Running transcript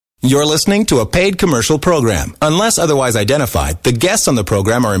You're listening to a paid commercial program. Unless otherwise identified, the guests on the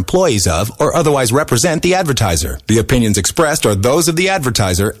program are employees of or otherwise represent the advertiser. The opinions expressed are those of the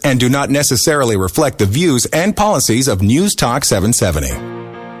advertiser and do not necessarily reflect the views and policies of News Talk 770.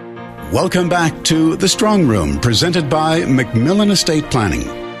 Welcome back to The Strong Room, presented by MacMillan Estate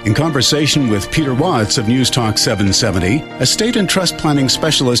Planning. In conversation with Peter Watts of News Talk 770, estate and trust planning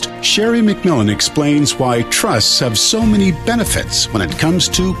specialist Sherry MacMillan explains why trusts have so many benefits when it comes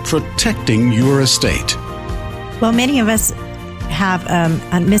to protecting your estate. Well, many of us have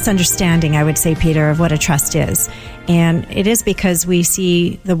a misunderstanding, I would say, Peter, of what a trust is. And it is because we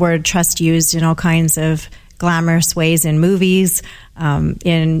see the word trust used in all kinds of glamorous ways in movies,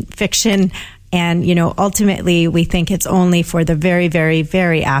 in fiction. And, ultimately we think it's only for the very, very,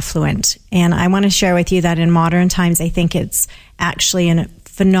 very affluent. And I want to share with you that in modern times, I think it's actually a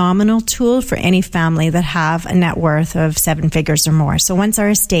phenomenal tool for any family that have a net worth of 7 figures or more. So once our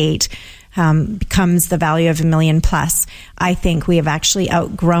estate becomes the value of $1 million plus, I think we have actually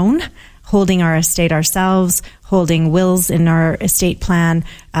outgrown holding our estate ourselves, holding wills in our estate plan.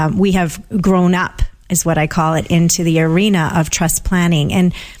 We have grown up, is what I call it, into the arena of trust planning.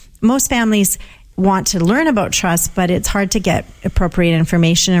 And most families want to learn about trust, but it's hard to get appropriate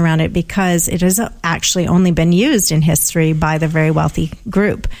information around it because it has actually only been used in history by the very wealthy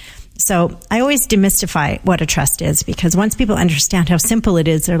group. So I always demystify what a trust is, because once people understand how simple it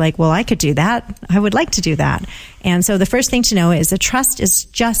is, they're like, well, I could do that. I would like to do that. And so the first thing to know is a trust is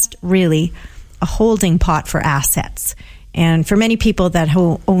just really a holding pot for assets. And for many people that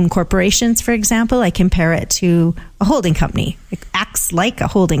own corporations, for example, I compare it to a holding company. It acts like a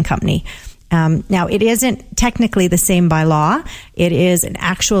holding company. Now, it isn't technically the same by law. It is an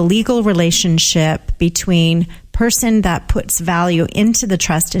actual legal relationship between person that puts value into the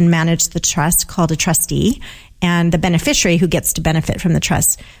trust and manages the trust, called a trustee, and the beneficiary who gets to benefit from the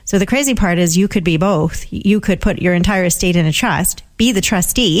trust. So the crazy part is you could be both. You could put your entire estate in a trust, be the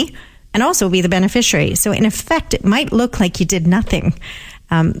trustee, and also be the beneficiary. So in effect, it might look like you did nothing.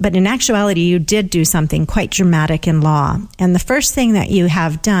 But in actuality, you did do something quite dramatic in law. And the first thing that you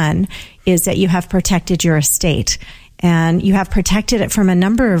have done is that you have protected your estate. And you have protected it from a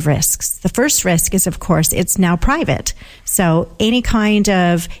number of risks. The first risk is, of course, it's now private. So any kind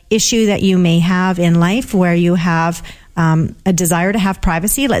of issue that you may have in life where you have a desire to have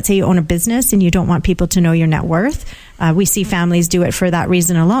privacy, let's say you own a business and you don't want people to know your net worth. We see families do it for that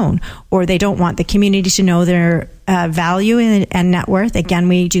reason alone, or they don't want the community to know their value and net worth. Again,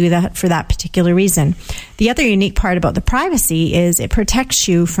 we do that for that particular reason. The other unique part about the privacy is it protects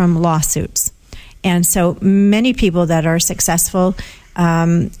you from lawsuits. And so many people that are successful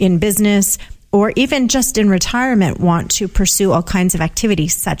in business or even just in retirement want to pursue all kinds of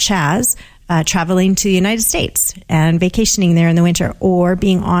activities, such as traveling to the United States and vacationing there in the winter, or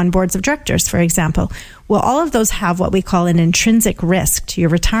being on boards of directors, for example. Well, all of those have what we call an intrinsic risk to your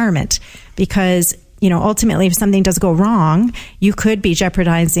retirement, because ultimately, if something does go wrong, you could be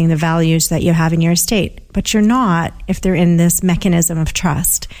jeopardizing the values that you have in your estate. But you're not if they're in this mechanism of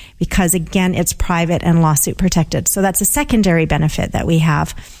trust, because again, it's private and lawsuit protected. So that's a secondary benefit that we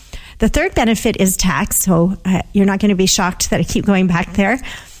have. The third benefit is tax. So you're not going to be shocked that I keep going back there.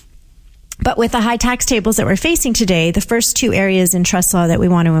 But with the high tax tables that we're facing today, the first two areas in trust law that we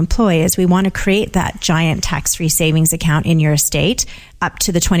want to employ is we want to create that giant tax-free savings account in your estate up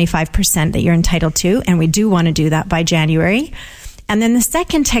to the 25% that you're entitled to. And we do want to do that by January. And then the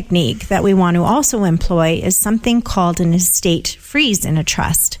second technique that we want to also employ is something called an estate freeze in a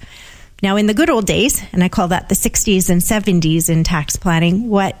trust. Now, in the good old days, and I call that the 60s and 70s in tax planning,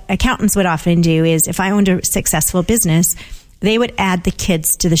 what accountants would often do is if I owned a successful business, they would add the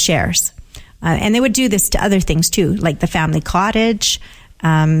kids to the shares. And they would do this to other things too, like the family cottage,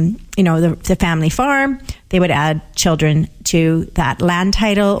 the family farm. They would add children to that land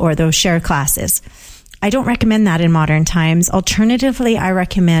title or those share classes. I don't recommend that in modern times. Alternatively, I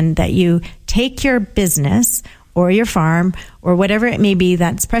recommend that you take your business or your farm or whatever it may be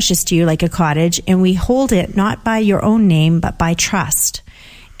that's precious to you, like a cottage, and we hold it not by your own name, but by trust.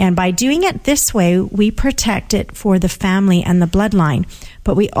 And by doing it this way, we protect it for the family and the bloodline,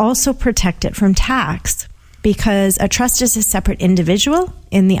 but we also protect it from tax, because a trust is a separate individual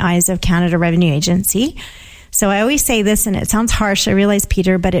in the eyes of Canada Revenue Agency. So I always say this, and it sounds harsh, I realize,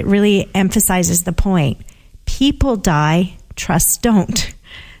 Peter, but it really emphasizes the point. People die, trusts don't.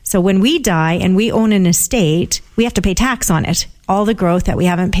 So when we die and we own an estate, we have to pay tax on it, all the growth that we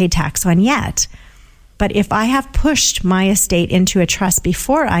haven't paid tax on yet. But if I have pushed my estate into a trust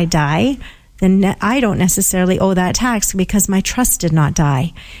before I die, then I don't necessarily owe that tax because my trust did not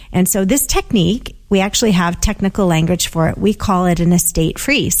die. And so this technique we actually have technical language for it. We call it an estate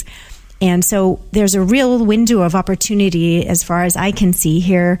freeze. And so there's a real window of opportunity, as far as I can see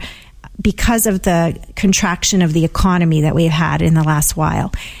here, because of the contraction of the economy that we've had in the last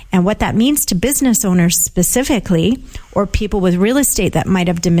while. And what that means to business owners specifically, or people with real estate that might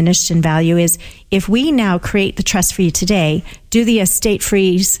have diminished in value, is if we now create the trust for you today, do the estate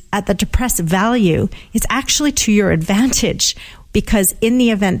freeze at the depressed value, it's actually to your advantage. Because in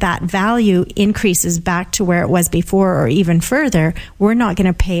the event that value increases back to where it was before or even further, we're not going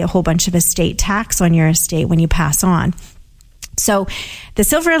to pay a whole bunch of estate tax on your estate when you pass on. So the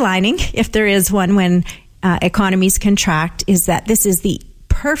silver lining, if there is one when economies contract, is that this is the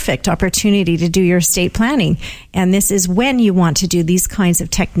perfect opportunity to do your estate planning. And this is when you want to do these kinds of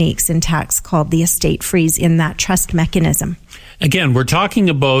techniques in tax called the estate freeze in that trust mechanism. Again, we're talking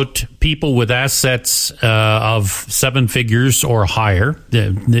about people with assets of 7 figures or higher.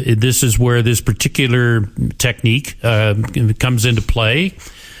 This is where this particular technique comes into play.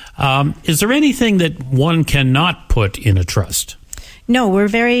 Is there anything that one cannot put in a trust? No, we're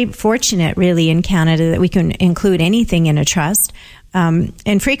very fortunate, really, in Canada that we can include anything in a trust.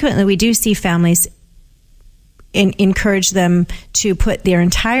 And frequently we do see families encourage them to put their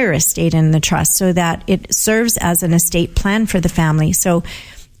entire estate in the trust so that it serves as an estate plan for the family. So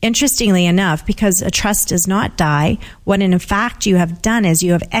interestingly enough, because a trust does not die, what in fact you have done is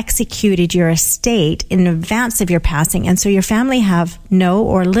you have executed your estate in advance of your passing. And so your family have no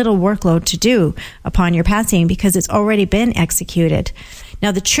or little workload to do upon your passing because it's already been executed.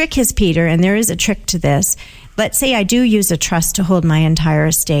 Now the trick is, Peter, and there is a trick to this, let's say I do use a trust to hold my entire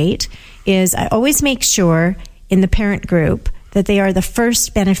estate, is I always make sure in the parent group that they are the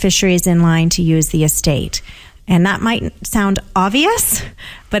first beneficiaries in line to use the estate. And that might sound obvious,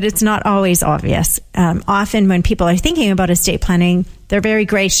 but it's not always obvious. Often when people are thinking about estate planning, they're very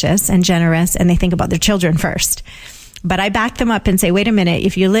gracious and generous, and they think about their children first. But I back them up and say, wait a minute,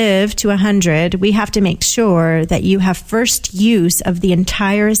 if you live to 100, we have to make sure that you have first use of the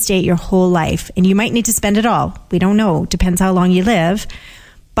entire estate your whole life. And you might need to spend it all. We don't know. Depends how long you live.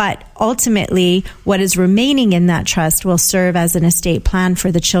 But ultimately, what is remaining in that trust will serve as an estate plan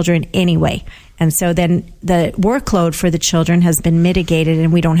for the children anyway. And so then the workload for the children has been mitigated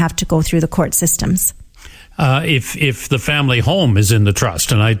and we don't have to go through the court systems. If the family home is in the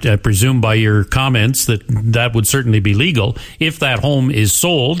trust, and I presume by your comments that would certainly be legal. If that home is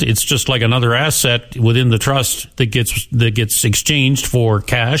sold, it's just like another asset within the trust that gets exchanged for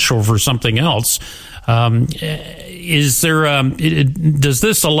cash or for something else. Is there? Does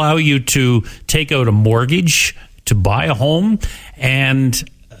this allow you to take out a mortgage to buy a home and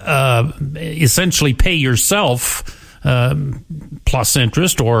essentially pay yourself plus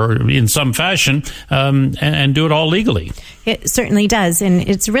interest or in some fashion and do it all legally? It certainly does. And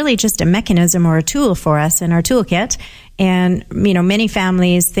it's really just a mechanism or a tool for us in our toolkit. And, many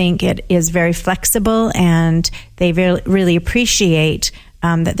families think it is very flexible and they really appreciate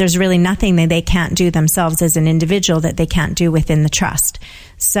that there's really nothing that they can't do themselves as an individual that they can't do within the trust.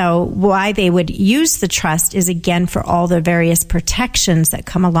 So why they would use the trust is, again, for all the various protections that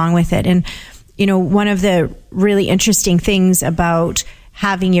come along with it. And one of the really interesting things about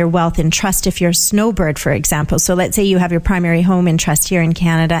having your wealth in trust, if you're a snowbird, for example. So let's say you have your primary home in trust here in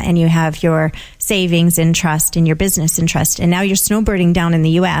Canada and you have your savings in trust and your business in trust. And now you're snowbirding down in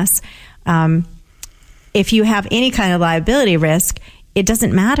the U.S. If you have any kind of liability risk, it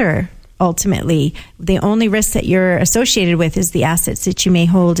doesn't matter. Ultimately, the only risk that you're associated with is the assets that you may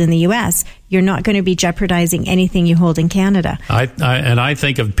hold in the U.S. You're not going to be jeopardizing anything you hold in Canada. I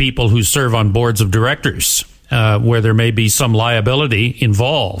think of people who serve on boards of directors where there may be some liability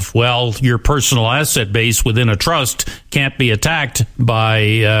involved. Well, your personal asset base within a trust can't be attacked by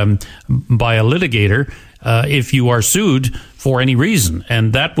a litigator if you are sued for any reason.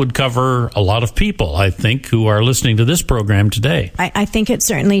 And that would cover a lot of people, I think, who are listening to this program today. I think it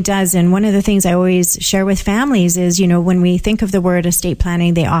certainly does. And one of the things I always share with families is, when we think of the word estate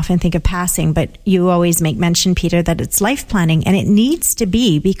planning, they often think of passing. But you always make mention, Peter, that it's life planning. And it needs to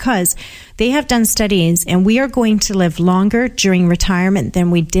be, because they have done studies and we are going to live longer during retirement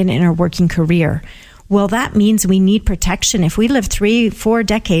than we did in our working career. Well, that means we need protection if we live 3-4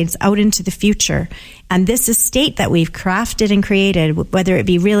 decades out into the future. And this estate that we've crafted and created, whether it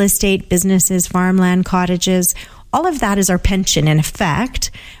be real estate, businesses, farmland, cottages, all of that is our pension in effect.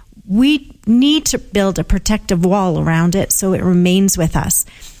 We need to build a protective wall around it so it remains with us.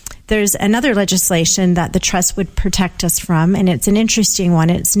 There's another legislation that the trust would protect us from, and it's an interesting one.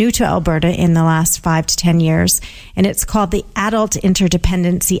 It's new to Alberta in the last 5 to 10 years, and it's called the Adult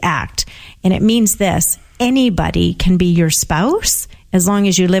Interdependency Act. And it means this: anybody can be your spouse, as long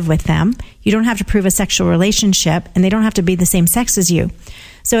as you live with them. You don't have to prove a sexual relationship, and they don't have to be the same sex as you.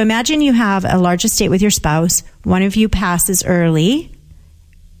 So imagine you have a large estate with your spouse. One of you passes early.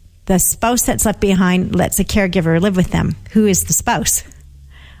 The spouse that's left behind lets a caregiver live with them. Who is the spouse?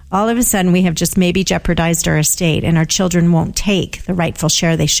 All of a sudden, we have just maybe jeopardized our estate, and our children won't take the rightful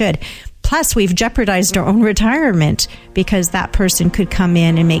share they should. Plus, we've jeopardized our own retirement because that person could come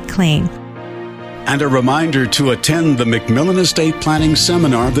in and make claim. And a reminder to attend the MacMillan Estate Planning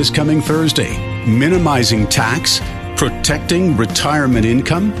Seminar this coming Thursday. Minimizing tax, protecting retirement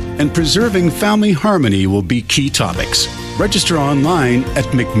income, and preserving family harmony will be key topics. Register online at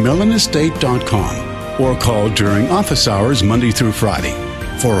MacMillanEstate.com or call during office hours Monday through Friday.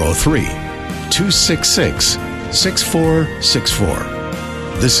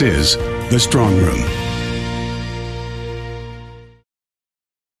 403-266-6464. This is The Strong Room.